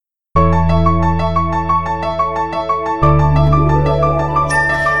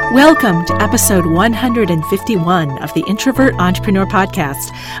Welcome to episode 151 of the Introvert Entrepreneur Podcast.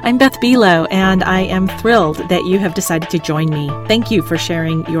 I'm Beth Bilo, and I am thrilled that you have decided to join me. Thank you for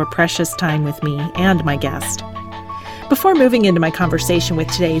sharing your precious time with me and my guest. Before moving into my conversation with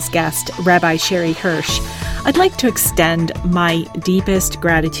today's guest, Rabbi Sherre Hirsch, I'd like to extend my deepest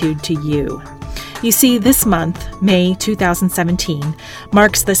gratitude to you. You see, this month, May 2017,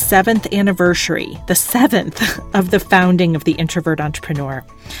 marks the 7th anniversary, the 7th of the founding of the Introvert Entrepreneur.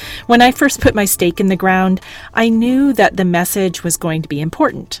 When I first put my stake in the ground, I knew that the message was going to be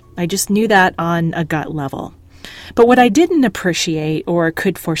important. I just knew that on a gut level. But what I didn't appreciate or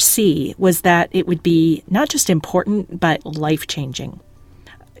could foresee was that it would be not just important, but life-changing.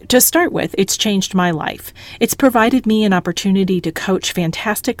 To start with, it's changed my life. It's provided me an opportunity to coach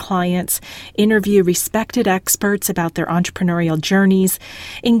fantastic clients, interview respected experts about their entrepreneurial journeys,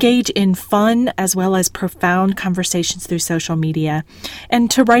 engage in fun as well as profound conversations through social media,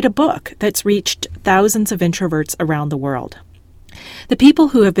 and to write a book that's reached thousands of introverts around the world. The people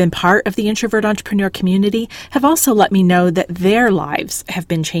who have been part of the Introvert Entrepreneur community have also let me know that their lives have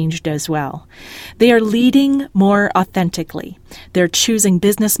been changed as well. They are leading more authentically. They're choosing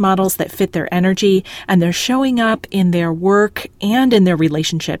business models that fit their energy, and they're showing up in their work and in their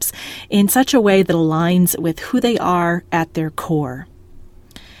relationships in such a way that aligns with who they are at their core.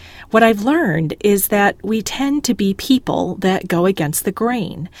 What I've learned is that we tend to be people that go against the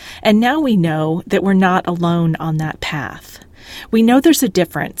grain, and now we know that we're not alone on that path. We know there's a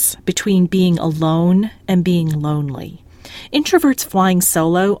difference between being alone and being lonely. Introverts flying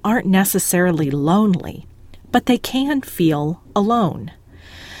solo aren't necessarily lonely, but they can feel alone.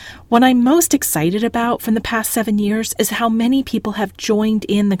 What I'm most excited about from the past 7 years is how many people have joined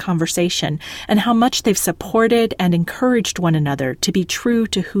in the conversation and how much they've supported and encouraged one another to be true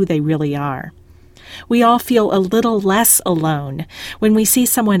to who they really are. We all feel a little less alone when we see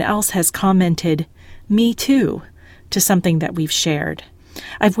someone else has commented, "Me too," to something that we've shared.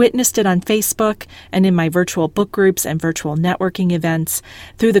 I've witnessed it on Facebook and in my virtual book groups and virtual networking events,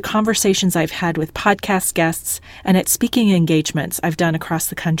 through the conversations I've had with podcast guests, and at speaking engagements I've done across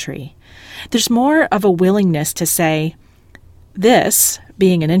the country. There's more of a willingness to say, this,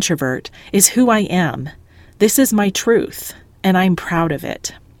 being an introvert, is who I am. This is my truth, and I'm proud of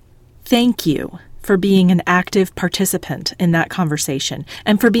it. Thank you for being an active participant in that conversation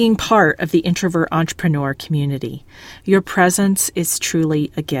and for being part of the Introvert Entrepreneur community. Your presence is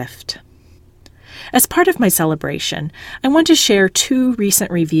truly a gift. As part of my celebration, I want to share 2 recent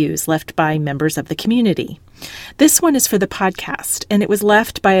reviews left by members of the community. This one is for the podcast, and it was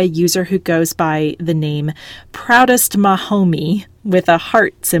left by a user who goes by the name Proudest Mahomie with a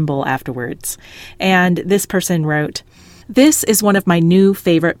heart symbol afterwards. And this person wrote, "This is one of my new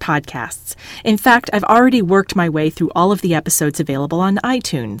favorite podcasts. In fact, I've already worked my way through all of the episodes available on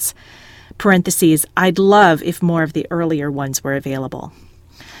iTunes. Parentheses, I'd love if more of the earlier ones were available.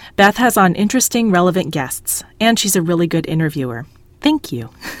 Beth has on interesting, relevant guests, and she's a really good interviewer. Thank you."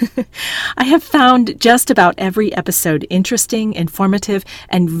 I have found just about every episode interesting, informative,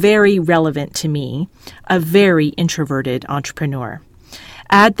 and very relevant to me, a very introverted entrepreneur.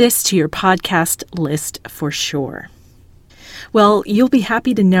 Add this to your podcast list for sure. Well, you'll be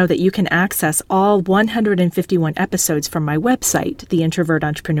happy to know that you can access all 151 episodes from my website,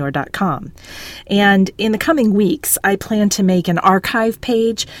 theintrovertentrepreneur.com. And in the coming weeks, I plan to make an archive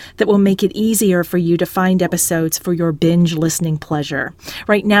page that will make it easier for you to find episodes for your binge listening pleasure.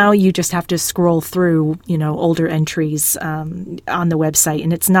 Right now, you just have to scroll through, older entries on the website,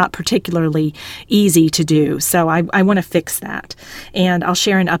 and it's not particularly easy to do. So I want to fix that. And I'll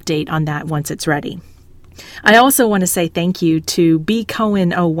share an update on that once it's ready. I also want to say thank you to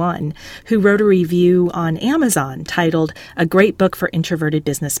bcohen01, who wrote a review on Amazon titled "A Great Book for Introverted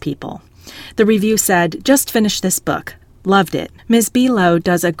Business People." The review said, "Just finished this book. Loved it. Ms. Bilo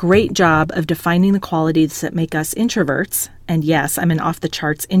does a great job of defining the qualities that make us introverts, and yes, I'm an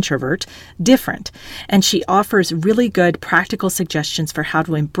off-the-charts introvert, different. And she offers really good practical suggestions for how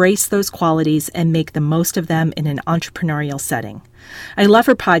to embrace those qualities and make the most of them in an entrepreneurial setting. I love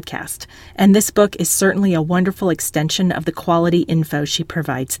her podcast, and this book is certainly a wonderful extension of the quality info she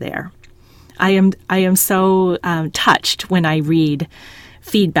provides there." I am so touched when I read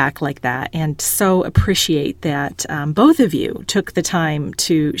feedback like that, and so appreciate that both of you took the time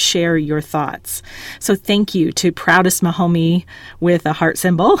to share your thoughts. So thank you to Proudest Mahomie with a heart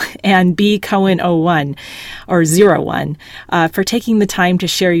symbol and bcohen01 or 01 for taking the time to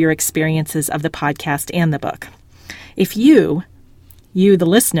share your experiences of the podcast and the book. If you, the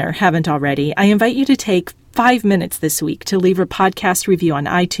listener, haven't already, I invite you to take 5 minutes this week to leave a podcast review on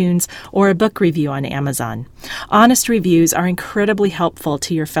iTunes or a book review on Amazon. Honest reviews are incredibly helpful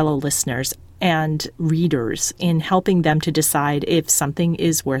to your fellow listeners and readers in helping them to decide if something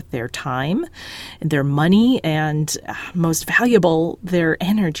is worth their time, their money, and most valuable, their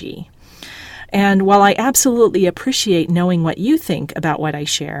energy. And while I absolutely appreciate knowing what you think about what I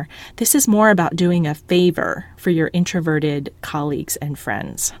share, this is more about doing a favor for your introverted colleagues and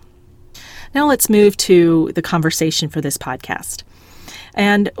friends. Now let's move to the conversation for this podcast.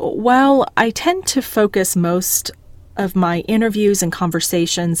 And while I tend to focus most of my interviews and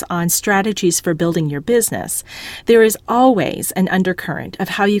conversations on strategies for building your business, there is always an undercurrent of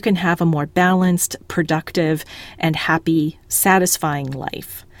how you can have a more balanced, productive, and happy, satisfying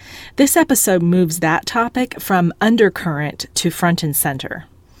life. This episode moves that topic from undercurrent to front and center.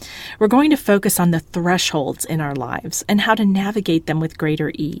 We're going to focus on the thresholds in our lives and how to navigate them with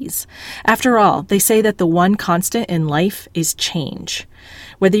greater ease. After all, they say that the one constant in life is change.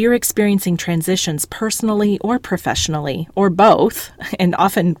 Whether you're experiencing transitions personally or professionally, or both, and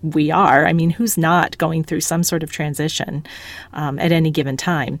often we are, who's not going through some sort of transition at any given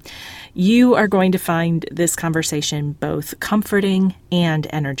time, you are going to find this conversation both comforting and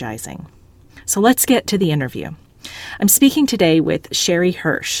energizing. So let's get to the interview. I'm speaking today with Sherre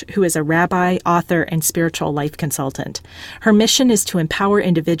Hirsch, who is a rabbi, author, and spiritual life consultant. Her mission is to empower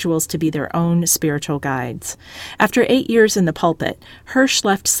individuals to be their own spiritual guides. After 8 years in the pulpit, Hirsch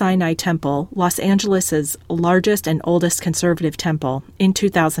left Sinai Temple, Los Angeles' largest and oldest conservative temple, in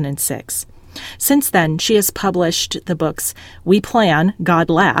 2006. Since then, she has published the books We Plan, God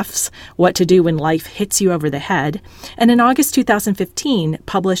Laughs, What to Do When Life Hits You Over the Head, and in August 2015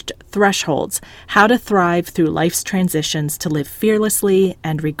 published Thresholds, How to Thrive Through Life's Transitions to Live Fearlessly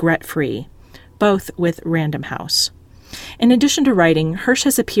and Regret-Free, both with Random House. In addition to writing, Hirsch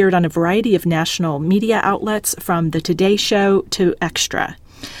has appeared on a variety of national media outlets from The Today Show to Extra.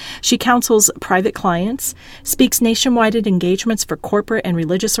 She counsels private clients, speaks nationwide at engagements for corporate and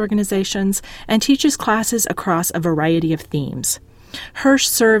religious organizations, and teaches classes across a variety of themes. Hirsch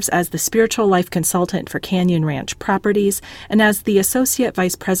serves as the spiritual life consultant for Canyon Ranch Properties and as the associate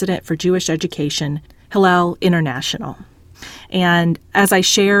vice president for Jewish education, Hillel International. And as I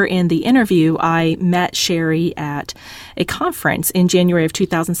share in the interview, I met Sherre at a conference in January of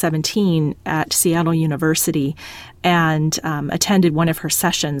 2017 at Seattle University and attended one of her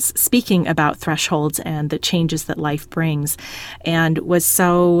sessions speaking about thresholds and the changes that life brings, and was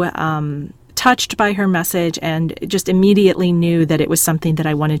so touched by her message and just immediately knew that it was something that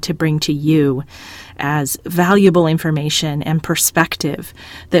I wanted to bring to you as valuable information and perspective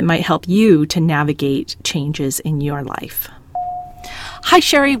that might help you to navigate changes in your life. Hi,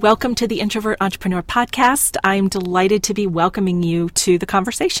 Sherre. Welcome to the Introvert Entrepreneur Podcast. I'm delighted to be welcoming you to the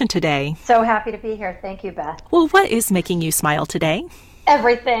conversation today. So happy to be here. Thank you, Beth. Well, what is making you smile today?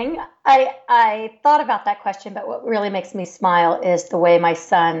 Everything. I thought about that question, but what really makes me smile is the way my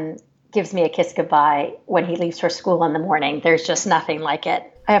son gives me a kiss goodbye when he leaves for school in the morning. There's just nothing like it.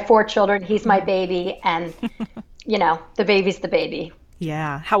 I have 4 children. He's my baby, and, the baby's the baby.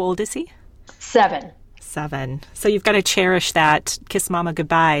 Yeah. How old is he? 7. So you've got to cherish that kiss mama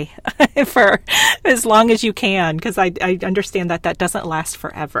goodbye for as long as you can, because I understand that doesn't last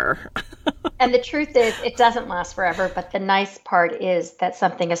forever. And the truth is, it doesn't last forever. But the nice part is that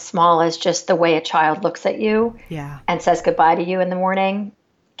something as small as just the way a child looks at you and says goodbye to you in the morning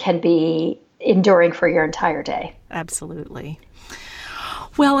can be enduring for your entire day. Absolutely.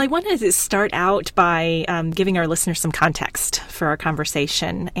 Well, I wanted to start out by giving our listeners some context for our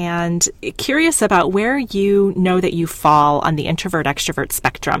conversation, and curious about where you know that you fall on the introvert-extrovert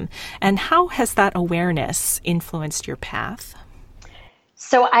spectrum, and how has that awareness influenced your path?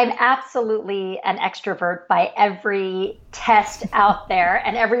 So I'm absolutely an extrovert by every test out there,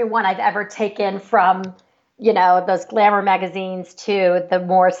 and every one I've ever taken from, those glamour magazines to the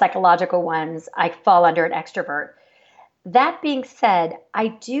more psychological ones. I fall under an extrovert. That being said, I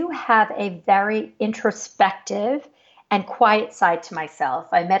do have a very introspective and quiet side to myself.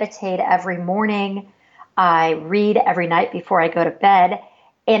 I meditate every morning. I read every night before I go to bed.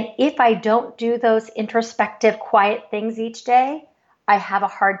 And if I don't do those introspective, quiet things each day, I have a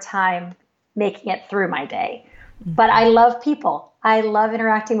hard time making it through my day. But I love people. I love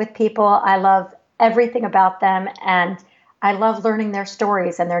interacting with people. I love everything about them. And I love learning their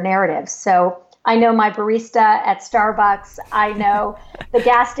stories and their narratives. So I know my barista at Starbucks. I know the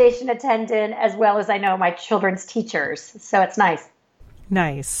gas station attendant, as well as I know my children's teachers. So it's nice.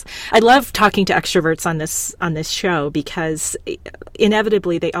 Nice. I love talking to extroverts on this show because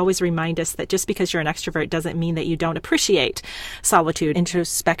inevitably they always remind us that just because you're an extrovert doesn't mean that you don't appreciate solitude,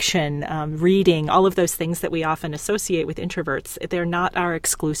 introspection, reading, all of those things that we often associate with introverts. They're not our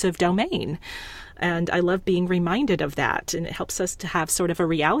exclusive domain. And I love being reminded of that. And it helps us to have sort of a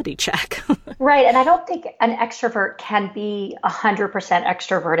reality check. Right. And I don't think an extrovert can be 100%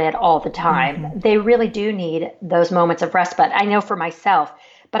 extroverted all the time. Mm-hmm. They really do need those moments of rest. But I know for myself,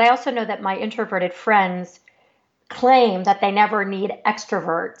 but I also know that my introverted friends claim that they never need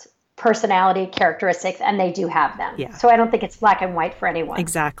extrovert personality characteristics, and they do have them. Yeah. So I don't think it's black and white for anyone.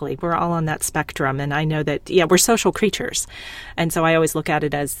 Exactly. We're all on that spectrum. And I know that, we're social creatures. And so I always look at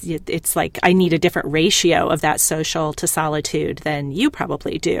it as it's like I need a different ratio of that social to solitude than you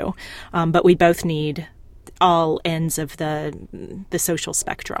probably do. But we both need all ends of the social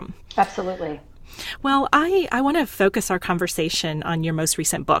spectrum. Absolutely. Well, I want to focus our conversation on your most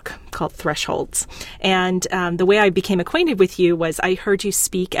recent book called Thresholds. And the way I became acquainted with you was I heard you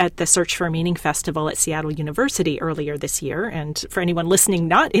speak at the Search for Meaning Festival at Seattle University earlier this year. And for anyone listening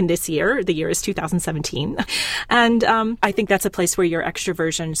not in this year, the year is 2017. And I think that's a place where your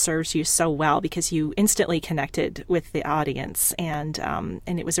extroversion serves you so well because you instantly connected with the audience. And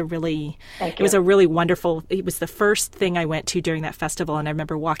it was a really wonderful, it was the first thing I went to during that festival. And I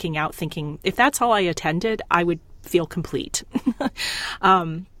remember walking out thinking, if that's all I attended, I would feel complete.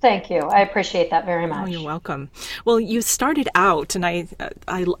 Thank you. I appreciate that very much. Oh, you're welcome. Well, you started out, and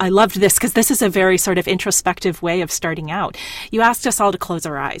I loved this because this is a very sort of introspective way of starting out. You asked us all to close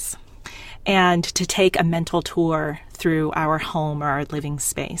our eyes and to take a mental tour through our home or our living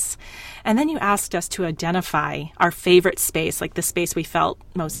space. And then you asked us to identify our favorite space, like the space we felt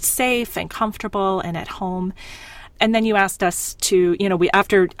most safe and comfortable and at home. And then you asked us to,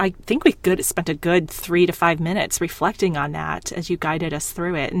 I think we spent a good 3 to 5 minutes reflecting on that as you guided us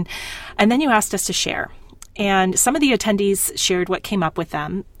through it. And then you asked us to share. And some of the attendees shared what came up with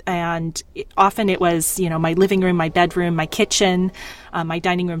them. And often it was, my living room, my bedroom, my kitchen, my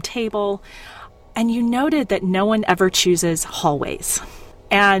dining room table. And you noted that no one ever chooses hallways.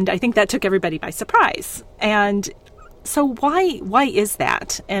 And I think that took everybody by surprise. And so why is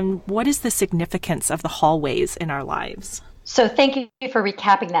that? And what is the significance of the hallways in our lives? So thank you for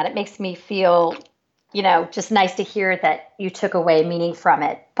recapping that. It makes me feel, just nice to hear that you took away meaning from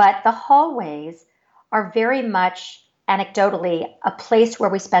it. But the hallways are very much anecdotally a place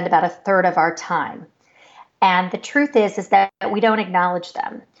where we spend about a third of our time. And the truth is that we don't acknowledge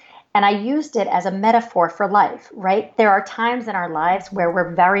them. And I used it as a metaphor for life, right? There are times in our lives where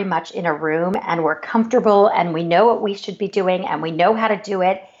we're very much in a room and we're comfortable and we know what we should be doing and we know how to do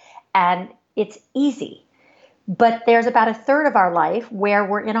it and it's easy. But there's about a third of our life where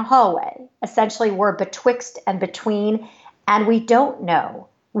we're in a hallway. Essentially, we're betwixt and between, and we don't know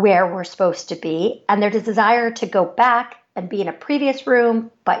where we're supposed to be. And there's a desire to go back and be in a previous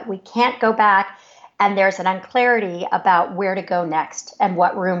room, but we can't go back. And there's an unclarity about where to go next and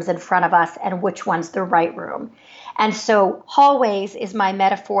what room's in front of us and which one's the right room. And so hallways is my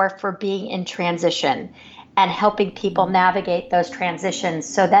metaphor for being in transition and helping people navigate those transitions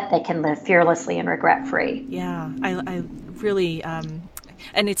so that they can live fearlessly and regret-free. Yeah, I really, and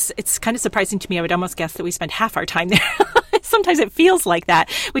it's kind of surprising to me. I would almost guess that we spend half our time there. Sometimes it feels like that.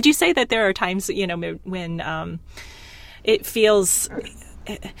 Would you say that there are times, when it feels...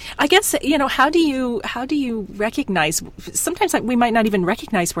 I guess, how do you recognize, sometimes we might not even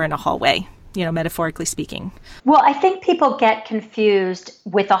recognize we're in a hallway, metaphorically speaking. Well, I think people get confused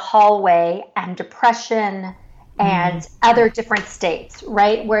with a hallway and depression and other different states,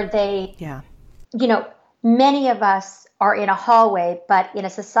 right? Where they, many of us are in a hallway, but in a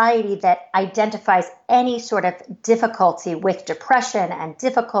society that identifies any sort of difficulty with depression and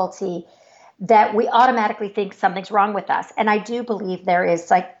difficulty that we automatically think something's wrong with us. And I do believe there is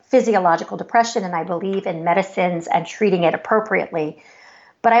like physiological depression, and I believe in medicines and treating it appropriately.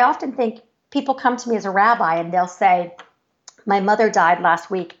 But I often think people come to me as a rabbi and they'll say, my mother died last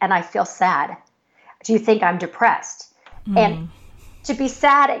week and I feel sad. Do you think I'm depressed? And to be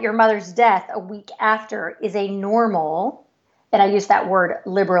sad at your mother's death a week after is a normal, and I use that word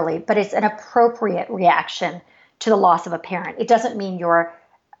liberally, but it's an appropriate reaction to the loss of a parent. It doesn't mean you're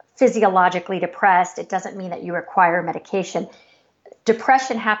physiologically depressed. It doesn't mean that you require medication.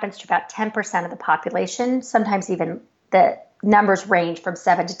 Depression happens to about 10% of the population. Sometimes even the numbers range from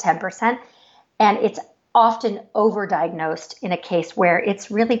 7 to 10%. And it's often overdiagnosed in a case where it's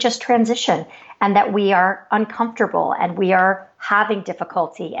really just transition and that we are uncomfortable and we are having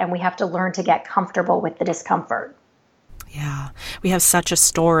difficulty and we have to learn to get comfortable with the discomfort. Yeah, we have such a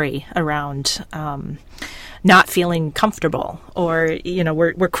story around not feeling comfortable, or,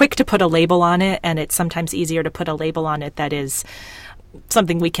 we're quick to put a label on it, and it's sometimes easier to put a label on it that is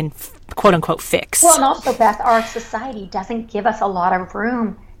something we can quote unquote fix. Well, and also, Beth, our society doesn't give us a lot of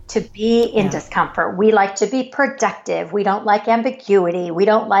room to be in discomfort. We like to be productive. We don't like ambiguity. We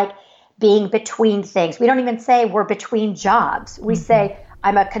don't like being between things. We don't even say we're between jobs. We say,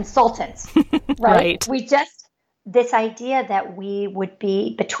 I'm a consultant, right? This idea that we would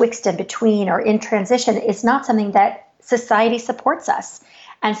be betwixt and between or in transition is not something that society supports us.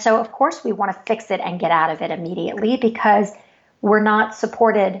 And so, of course, we want to fix it and get out of it immediately because we're not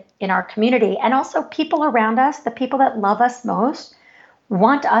supported in our community. And also people around us, the people that love us most,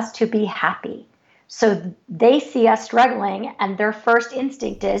 want us to be happy. So they see us struggling and their first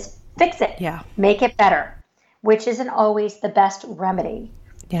instinct is fix it, make it better, which isn't always the best remedy.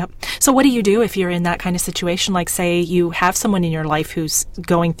 Yep. So what do you do if you're in that kind of situation? Like, say you have someone in your life who's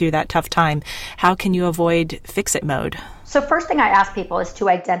going through that tough time. How can you avoid fix-it mode? So first thing I ask people is to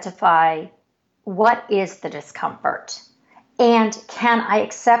identify what is the discomfort, and can I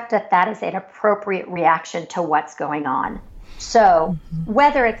accept that that is an appropriate reaction to what's going on? So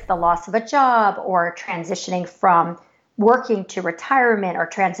whether it's the loss of a job or transitioning from working to retirement or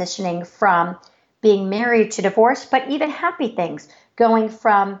transitioning from being married to divorce, but even happy things, going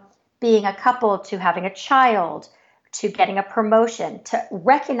from being a couple to having a child to getting a promotion, to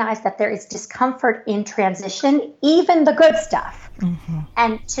recognize that there is discomfort in transition, even the good stuff.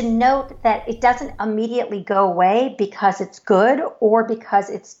 And to note that it doesn't immediately go away because it's good or because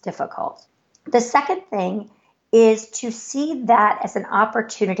it's difficult. The second thing is to see that as an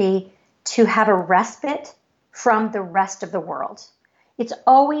opportunity to have a respite from the rest of the world. It's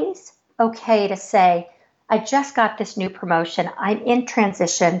always okay to say, I just got this new promotion. I'm in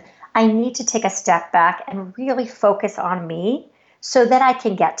transition. I need to take a step back and really focus on me so that I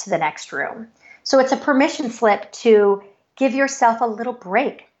can get to the next room. So it's a permission slip to give yourself a little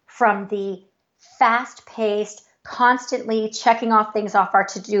break from the fast-paced, constantly checking off things off our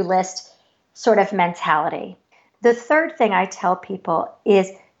to-do list sort of mentality. The third thing I tell people is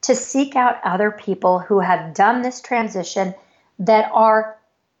to seek out other people who have done this transition that are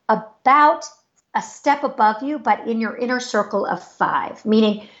about a step above you, but in your inner circle of 5,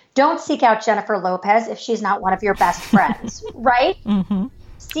 meaning don't seek out Jennifer Lopez if she's not one of your best friends, right?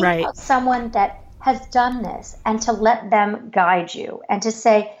 Seek out someone that has done this and to let them guide you and to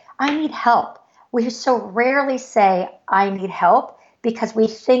say, I need help. We so rarely say, I need help, because we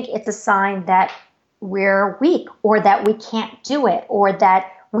think it's a sign that we're weak or that we can't do it or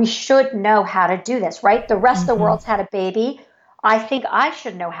that we should know how to do this, right? The rest of the world's had a baby. I think I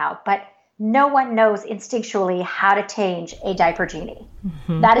should know how, but no one knows instinctually how to change a diaper genie.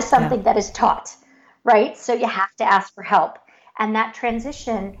 That is something that is taught, right? So you have to ask for help. And that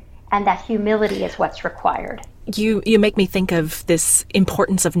transition and that humility is what's required. You make me think of this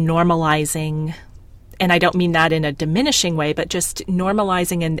importance of normalizing, and I don't mean that in a diminishing way, but just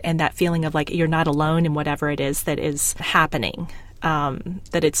normalizing and that feeling of like you're not alone in whatever it is that is happening.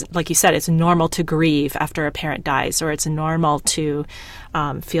 That it's, like you said, it's normal to grieve after a parent dies, or it's normal to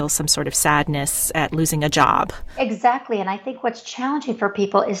feel some sort of sadness at losing a job. Exactly. And I think what's challenging for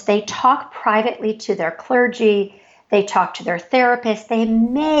people is they talk privately to their clergy, they talk to their therapist, they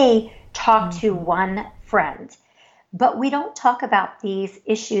may talk to one friend, but we don't talk about these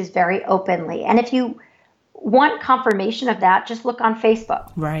issues very openly. And if you want confirmation of that, just look on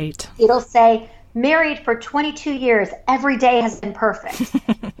Facebook. Right. It'll say, married for 22 years, every day has been perfect.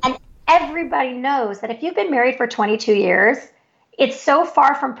 And everybody knows that if you've been married for 22 years, it's so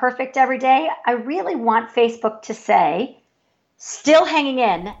far from perfect every day. I really want Facebook to say, still hanging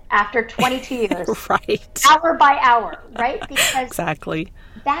in after 22 years, right, hour by hour, right? Because exactly,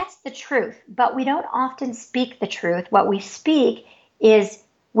 that's the truth. But we don't often speak the truth. What we speak is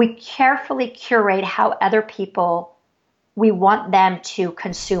we carefully curate how other people, we want them to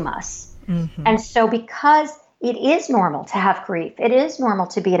consume us. And so because it is normal to have grief, it is normal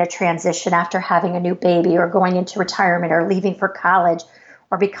to be in a transition after having a new baby or going into retirement or leaving for college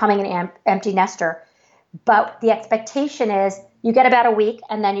or becoming an empty nester. But the expectation is you get about a week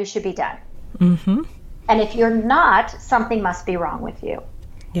and then you should be done. And if you're not, something must be wrong with you.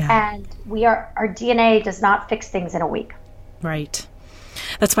 And our DNA does not fix things in a week. Right.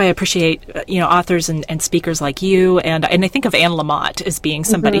 That's why I appreciate, authors and speakers like you. And I think of Anne Lamott as being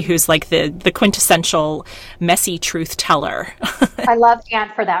somebody who's like the quintessential messy truth teller. I love Anne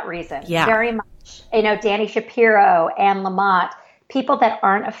for that reason. Yeah. Very much. Danny Shapiro, Anne Lamott, people that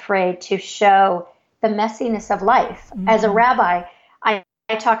aren't afraid to show the messiness of life. As a rabbi, I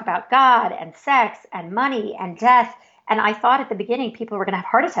talk about God and sex and money and death. And I thought at the beginning people were going to have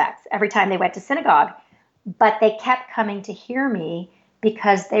heart attacks every time they went to synagogue. but they kept coming to hear me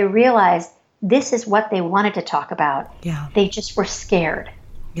because they realized this is what they wanted to talk about. Yeah. They just were scared.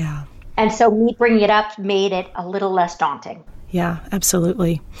 Yeah. And so me bringing it up made it a little less daunting. Yeah,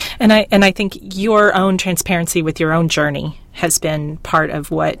 absolutely. And I think your own transparency with your own journey has been part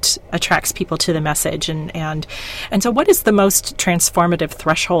of what attracts people to the message. And so what is the most transformative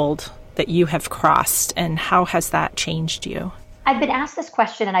threshold that you have crossed, and how has that changed you? I've been asked this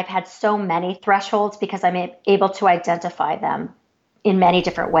question, and I've had so many thresholds because I'm able to identify them in many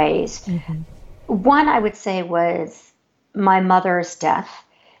different ways. Mm-hmm. One, I would say, was my mother's death.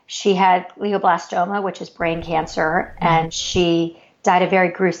 She had glioblastoma, which is brain cancer, and she died a very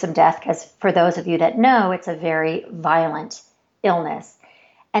gruesome death because, for those of you that know, it's a very violent illness.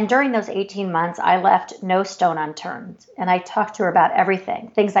 And during those 18 months, I left no stone unturned. And I talked to her about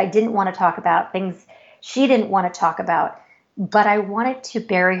everything, things I didn't want to talk about, things she didn't want to talk about. But I wanted to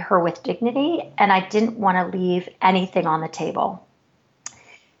bury her with dignity, and I didn't want to leave anything on the table.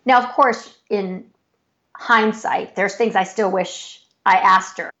 Now, of course, in hindsight, there's things I still wish I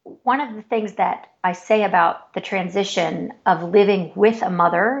asked her. One of the things that I say about the transition of living with a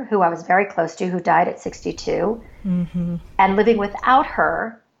mother who I was very close to, who died at 62, and living without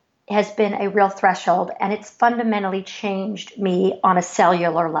her has been a real threshold, and it's fundamentally changed me on a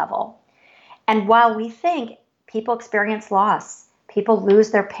cellular level. And while we think people experience loss, people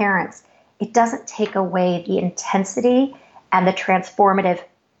lose their parents, it doesn't take away the intensity and the transformative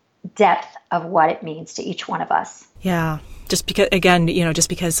depth of what it means to each one of us. Yeah. Just because, again, just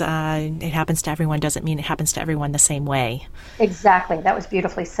because it happens to everyone doesn't mean it happens to everyone the same way. Exactly. That was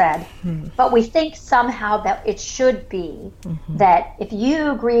beautifully said. But we think somehow that it should be that if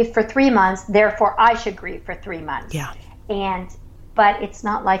you grieve for 3 months, therefore I should grieve for 3 months. Yeah. But it's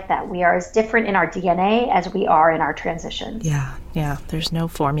not like that. We are as different in our DNA as we are in our transitions. Yeah. Yeah. There's no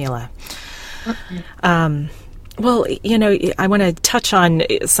formula. Well, I want to touch on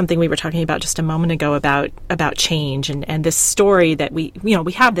something we were talking about just a moment ago about change and this story that we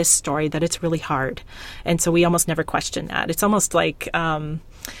have this story that it's really hard. And so we almost never question that. It's almost like,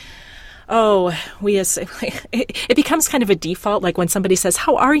 it becomes kind of a default. Like when somebody says,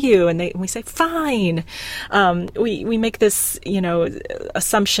 "How are you?" and we say, "Fine." We make this,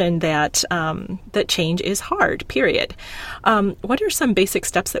 assumption that that change is hard, period. What are some basic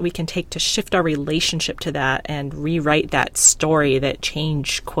steps that we can take to shift our relationship to that and rewrite that story that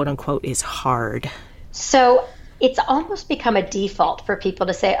change, quote unquote, is hard? So it's almost become a default for people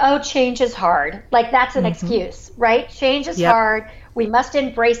to say, "Oh, change is hard." Like that's an excuse, right? Change is hard. We must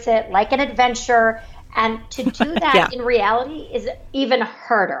embrace it like an adventure. And to do that in reality is even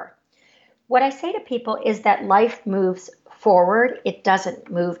harder. What I say to people is that life moves forward. It doesn't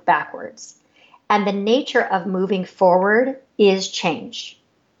move backwards. And the nature of moving forward is change,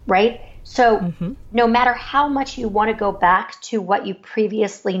 right? So no matter how much you want to go back to what you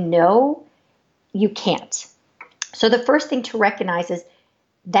previously know, you can't. So the first thing to recognize is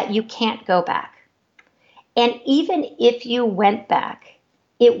that you can't go back. And even if you went back,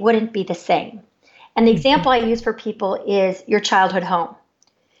 it wouldn't be the same. And the example I use for people is your childhood home.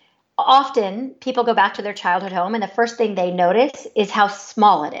 Often people go back to their childhood home and the first thing they notice is how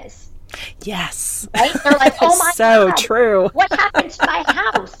small it is. Yes. Right? They're like, "Oh my so God, true. What happened to my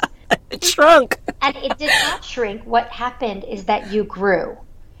house?" It shrunk. And it did not shrink. What happened is that you grew.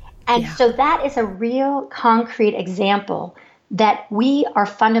 And so that is a real concrete example that we are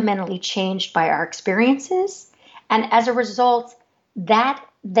fundamentally changed by our experiences. And as a result, that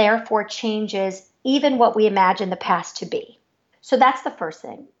therefore changes even what we imagine the past to be. So that's the first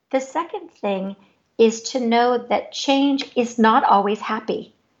thing. The second thing is to know that change is not always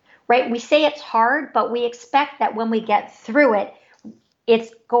happy, right? We say it's hard, but we expect that when we get through it, it's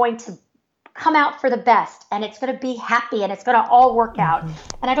going to come out for the best and it's going to be happy and it's going to all work out.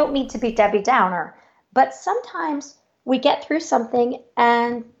 And I don't mean to be Debbie Downer, but sometimes we get through something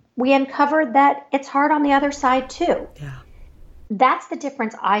and we uncover that it's hard on the other side too. Yeah. That's the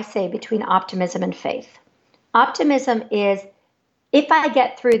difference, I say, between optimism and faith. Optimism is, if I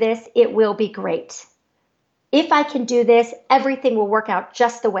get through this, it will be great. If I can do this, everything will work out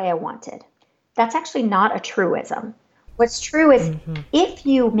just the way I wanted. That's actually not a truism. What's true is if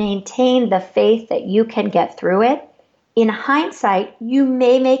you maintain the faith that you can get through it, in hindsight, you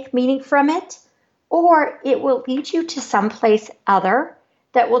may make meaning from it, or it will lead you to someplace other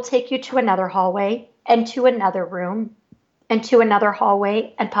that will take you to another hallway and to another room and to another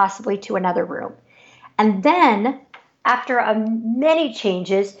hallway and possibly to another room. And then after many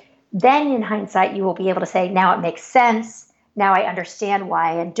changes, then in hindsight, you will be able to say, now it makes sense. Now I understand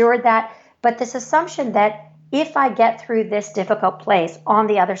why I endured that. But this assumption that if I get through this difficult place, on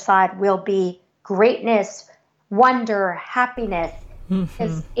the other side will be greatness, wonder, happiness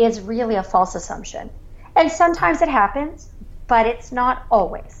is really a false assumption. And sometimes it happens, but it's not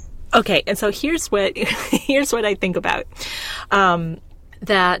always. Okay, and so here's what I think about.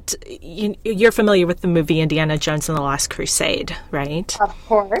 That you're familiar with the movie Indiana Jones and the Last Crusade, right? Of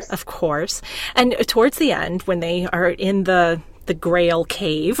course. Of course. And towards the end, when they are in the Grail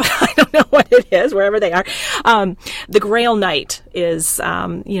cave, I don't know what it is, wherever they are, the Grail Knight is,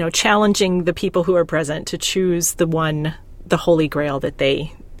 challenging the people who are present to choose the Holy Grail that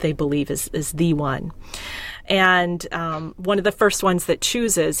they believe is the one. And one of the first ones that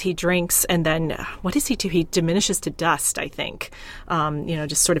chooses, he drinks, and then what does he do? He diminishes to dust, I think,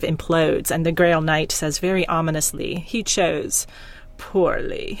 just sort of implodes. And the Grail Knight says very ominously, he chose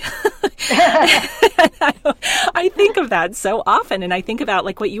poorly. I think of that so often, and I think about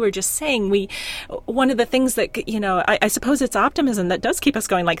like what you were just saying. One of the things that, I suppose it's optimism that does keep us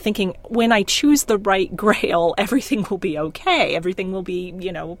going, like thinking when I choose the right grail, everything will be okay. Everything will be,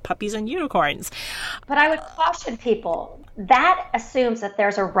 puppies and unicorns. But I would caution people, that assumes that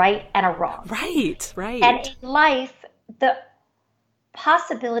there's a right and a wrong. Right. And in life, the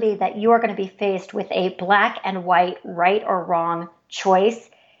possibility that you are going to be faced with a black and white, right or wrong choice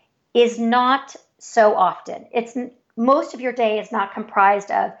is not so often. Most of your day is not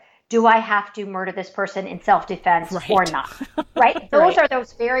comprised of, do I have to murder this person in self-defense or not? Right? Those are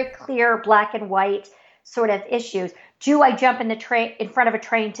those very clear black and white sort of issues. Do I jump in front of a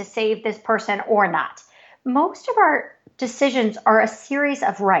train to save this person or not? Most of our decisions are a series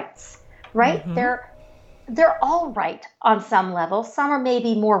of rights, right? They're all right on some level. Some are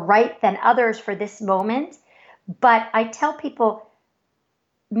maybe more right than others for this moment. But I tell people,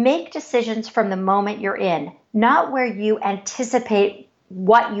 make decisions from the moment you're in, not where you anticipate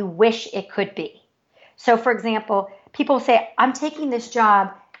what you wish it could be. So, for example, people say, I'm taking this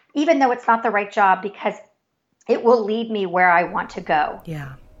job, even though it's not the right job, because it will lead me where I want to go.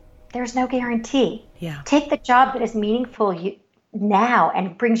 Yeah. There's no guarantee. Yeah. Take the job that is meaningful now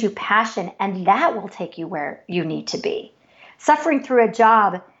and brings you passion, and that will take you where you need to be. Suffering through a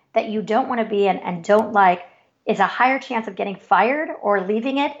job that you don't want to be in and don't like is a higher chance of getting fired or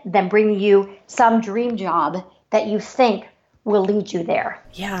leaving it than bringing you some dream job that you think will lead you there.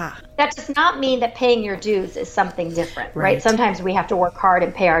 Yeah. That does not mean that paying your dues is something different, right? Sometimes we have to work hard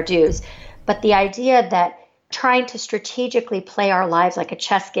and pay our dues. But the idea that trying to strategically play our lives like a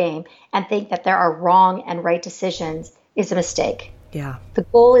chess game and think that there are wrong and right decisions is a mistake. Yeah. The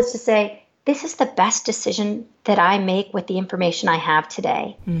goal is to say, this is the best decision that I make with the information I have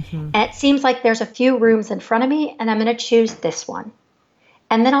today. And it seems like there's a few rooms in front of me, and I'm going to choose this one.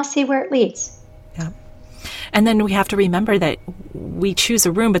 And then I'll see where it leads. Yeah. And then we have to remember that we choose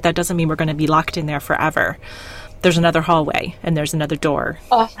a room, but that doesn't mean we're going to be locked in there forever. There's another hallway, and there's another door.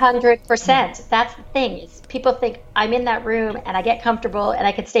 100%. That's the thing. Is people think I'm in that room, and I get comfortable, and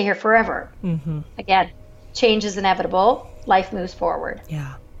I can stay here forever. Again, change is inevitable. Life moves forward.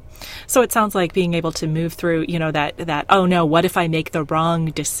 Yeah. So it sounds like being able to move through, that oh no, what if I make the wrong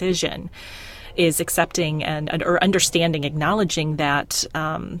decision, is accepting or understanding, acknowledging that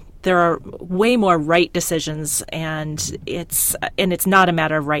there are way more right decisions, and it's not a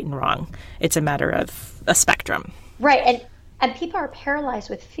matter of right and wrong. It's a matter of a spectrum. Right. And people are paralyzed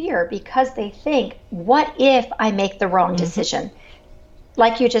with fear because they think, what if I make the wrong decision?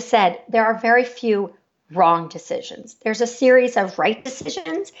 Like you just said, there are very few wrong decisions. There's a series of right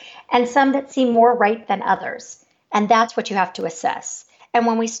decisions and some that seem more right than others. And that's what you have to assess. And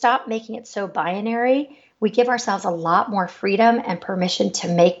when we stop making it so binary, we give ourselves a lot more freedom and permission to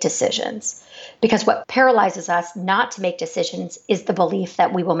make decisions. Because what paralyzes us not to make decisions is the belief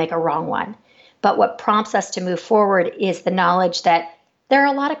that we will make a wrong one. But what prompts us to move forward is the knowledge that there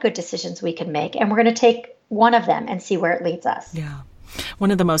are a lot of good decisions we can make, and we're going to take one of them and see where it leads us. Yeah.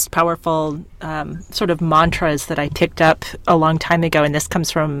 One of the most powerful sort of mantras that I picked up a long time ago, and this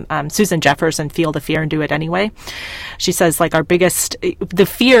comes from Susan Jeffers and Feel the Fear and Do It Anyway. She says, like, the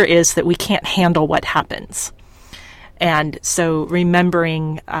fear is that we can't handle what happens. And so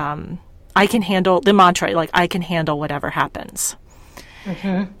remembering, I can handle the mantra, like, I can handle whatever happens,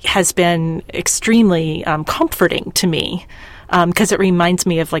 has been extremely comforting to me. Because it reminds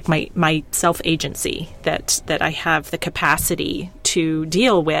me of like my self-agency, that I have the capacity to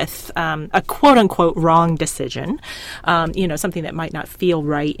deal with a quote unquote wrong decision, something that might not feel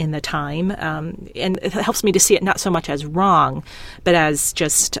right in the time. And it helps me to see it not so much as wrong, but as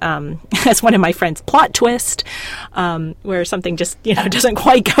just, as one of my friends, plot twist, where something just, doesn't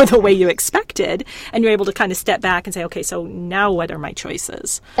quite go the way you expected. And you're able to kind of step back and say, okay, so now what are my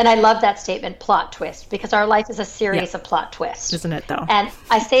choices? And I love that statement, plot twist, because our life is a series of plot twists. Isn't it, though? And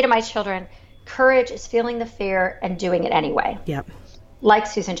I say to my children, Courage is feeling the fear and doing it anyway. Yep. Like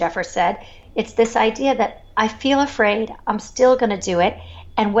Susan Jeffers said, it's this idea that I feel afraid, I'm still going to do it,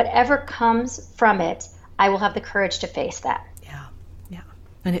 and whatever comes from it, I will have the courage to face that. Yeah, yeah.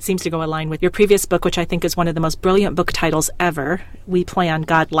 And it seems to go align with your previous book, which I think is one of the most brilliant book titles ever. We Plan,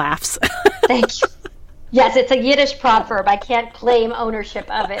 God Laughs. Thank you. Yes, it's a Yiddish proverb. I can't claim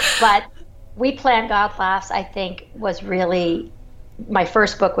ownership of it, but We Plan, God Laughs, I think, was really, my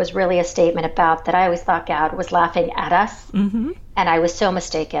first book was really a statement about that I always thought God was laughing at us. Mm-hmm. And I was so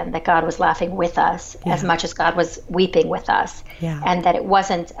mistaken that God was laughing with us as much as God was weeping with us. Yeah. And that it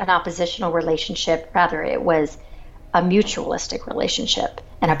wasn't an oppositional relationship. Rather, it was a mutualistic relationship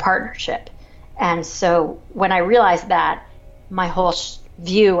and a partnership. And so when I realized that, my whole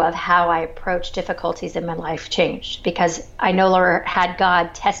view of how I approach difficulties in my life changed, because I no longer had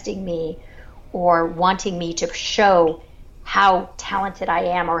God testing me or wanting me to show how talented I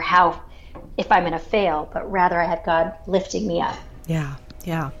am or how, if I'm going to fail, but rather I had God lifting me up. Yeah.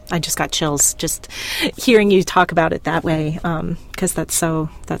 Yeah. I just got chills just hearing you talk about it that way. Because that's so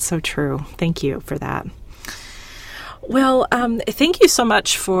true. Thank you for that. Well, thank you so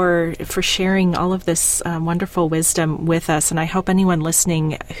much for sharing all of this wonderful wisdom with us, and I hope anyone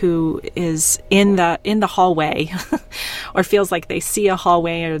listening who is in the hallway, or feels like they see a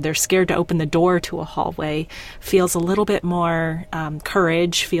hallway, or they're scared to open the door to a hallway, feels a little bit more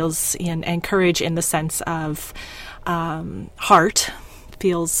courage, and courage in the sense of heart,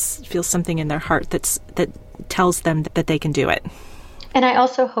 feels something in their heart that tells them that they can do it. And I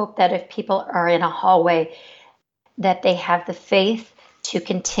also hope that if people are in a hallway, that they have the faith to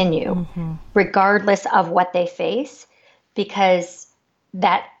continue, regardless of what they face, because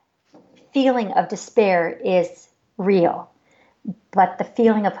that feeling of despair is real. But the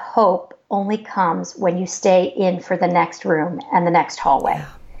feeling of hope only comes when you stay in for the next room and the next hallway. Yeah.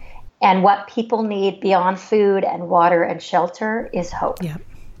 And what people need beyond food and water and shelter is hope. Yeah.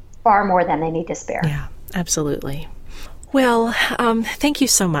 Far more than they need despair. Yeah, absolutely. Well, thank you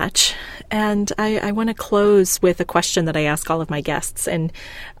so much. And I want to close with a question that I ask all of my guests. And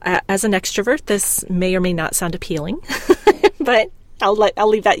as an extrovert, this may or may not sound appealing, but I'll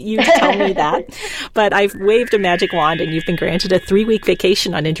leave that you to tell me that. But I've waved a magic wand and you've been granted a 3-week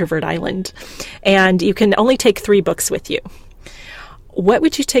vacation on Introvert Island. And you can only take 3 books with you. What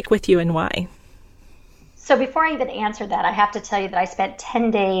would you take with you and why? So before I even answer that, I have to tell you that I spent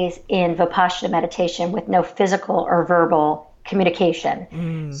 10 days in Vipassana meditation with no physical or verbal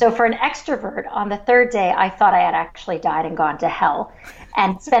communication. So for an extrovert, on the 3rd day, I thought I had actually died and gone to hell,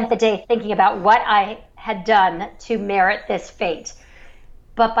 and spent the day thinking about what I had done to merit this fate.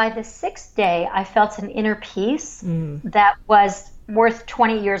 But by the 6th day, I felt an inner peace that was worth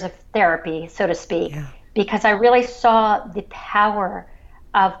 20 years of therapy, so to speak, because I really saw the power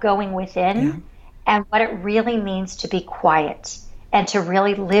of going within and what it really means to be quiet and to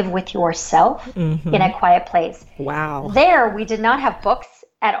really live with yourself in a quiet place. Wow. There, we did not have books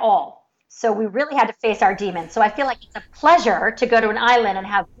at all. So we really had to face our demons. So I feel like it's a pleasure to go to an island and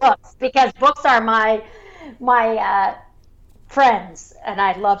have books, because books are my friends, and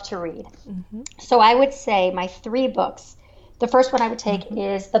I love to read. So I would say my 3 books. The first one I would take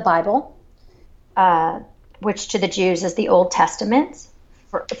is the Bible, which to the Jews is the Old Testament.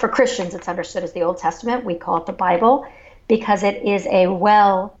 For Christians, it's understood as the Old Testament. We call it the Bible, because it is a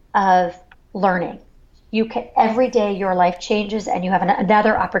well of learning. You can, every day your life changes, and you have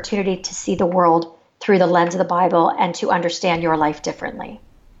another opportunity to see the world through the lens of the Bible and to understand your life differently.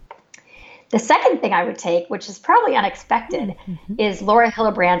 The second thing I would take, which is probably unexpected, is Laura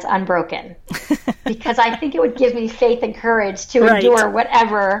Hillebrand's Unbroken, because I think it would give me faith and courage to endure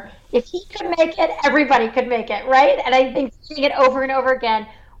whatever. If he could make it, everybody could make it, right? And I think seeing it over and over again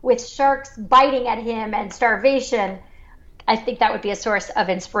with sharks biting at him and starvation, I think that would be a source of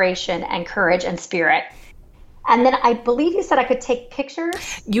inspiration and courage and spirit. And then I believe you said I could take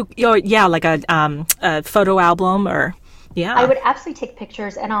pictures. Like a photo album or, I would absolutely take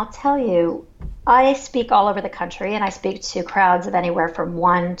pictures. And I'll tell you, I speak all over the country, and I speak to crowds of anywhere from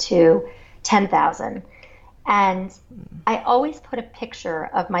 1 to 10,000. And I always put a picture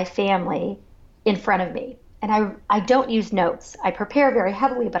of my family in front of me. And I don't use notes. I prepare very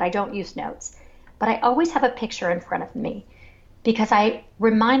heavily, but I don't use notes. But I always have a picture in front of me, because I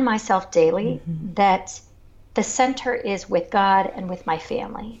remind myself daily that the center is with God and with my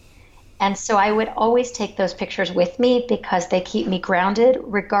family. And so I would always take those pictures with me, because they keep me grounded,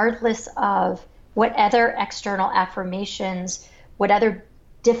 regardless of what other external affirmations, what other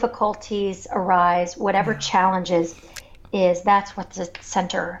difficulties arise, whatever challenges is, that's what's the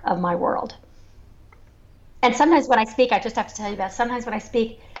center of my world. And sometimes when I speak, I just have to tell you about, sometimes when I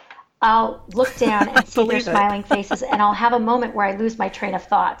speak, I'll look down and see their believe it. smiling faces, and I'll have a moment where I lose my train of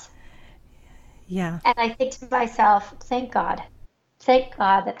thought. Yeah. And I think to myself, thank God. Thank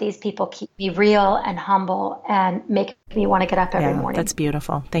God that these people keep me real and humble and make me want to get up every morning. That's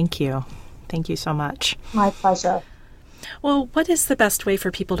beautiful. Thank you. Thank you so much. My pleasure. Well, what is the best way for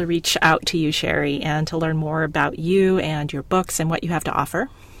people to reach out to you, Sherre, and to learn more about you and your books and what you have to offer?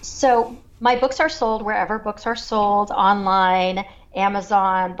 So my books are sold wherever books are sold, online,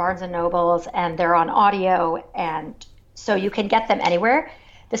 Amazon, Barnes and Nobles, and they're on audio. And so you can get them anywhere.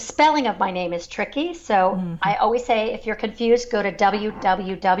 The spelling of my name is tricky. So I always say, if you're confused, go to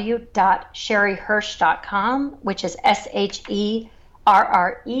www.sherrehirsch.com, which is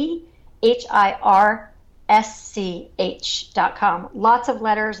Sherrehirsch.com. Lots of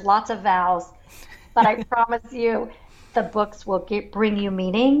letters, lots of vowels. But I promise you, the books will bring you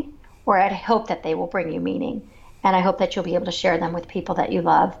meaning, or I hope that they will bring you meaning. And I hope that you'll be able to share them with people that you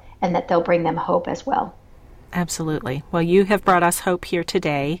love and that they'll bring them hope as well. Absolutely. Well, you have brought us hope here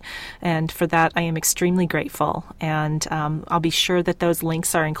today, and for that I am extremely grateful. And I'll be sure that those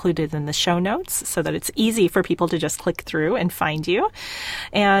links are included in the show notes so that it's easy for people to just click through and find you.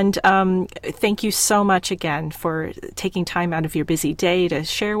 And thank you so much again for taking time out of your busy day to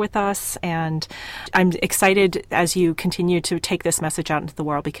share with us. And I'm excited as you continue to take this message out into the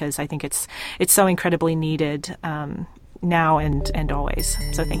world, because I think it's so incredibly needed now and always.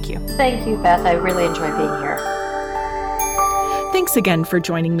 So thank you. Thank you, Beth. I really enjoy being here. Thanks again for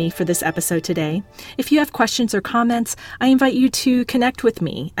joining me for this episode today. If you have questions or comments, I invite you to connect with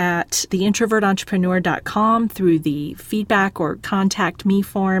me at theintrovertentrepreneur.com through the feedback or contact me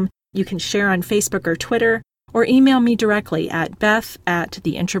form. You can share on Facebook or Twitter, or email me directly at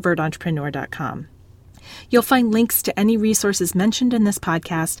beth@theintrovertentrepreneur.com. You'll find links to any resources mentioned in this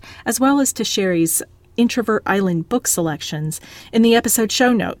podcast, as well as to Sherre's Introvert Island book selections in the episode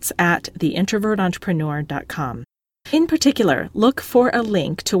show notes at theintrovertentrepreneur.com. In particular, look for a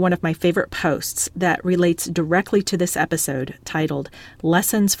link to one of my favorite posts that relates directly to this episode, titled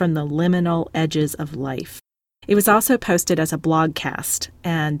Lessons from the Liminal Edges of Life. It was also posted as a blogcast,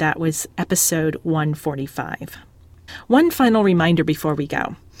 and that was episode 145. One final reminder before we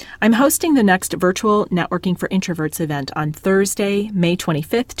go. I'm hosting the next virtual Networking for Introverts event on Thursday, May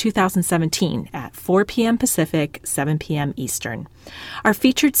 25th, 2017 at 4 p.m. Pacific, 7 p.m. Eastern. Our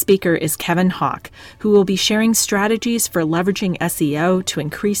featured speaker is Kevin Hawk, who will be sharing strategies for leveraging SEO to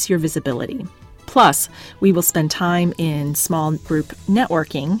increase your visibility. Plus, we will spend time in small group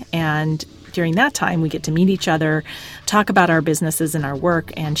networking, and during that time, we get to meet each other, talk about our businesses and our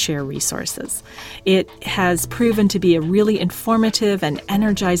work, and share resources. It has proven to be a really informative and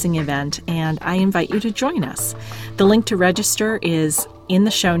energizing event, and I invite you to join us. The link to register is in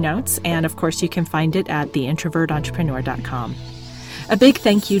the show notes, and of course, you can find it at theintrovertentrepreneur.com. A big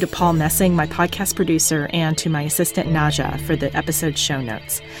thank you to Paul Messing, my podcast producer, and to my assistant Naja for the episode show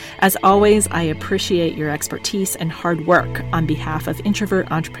notes. As always, I appreciate your expertise and hard work on behalf of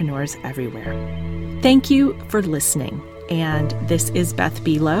introvert entrepreneurs everywhere. Thank you for listening. And this is Beth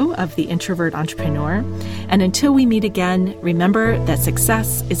Bilo of The Introvert Entrepreneur. And until we meet again, remember that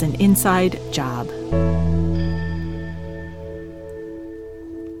success is an inside job.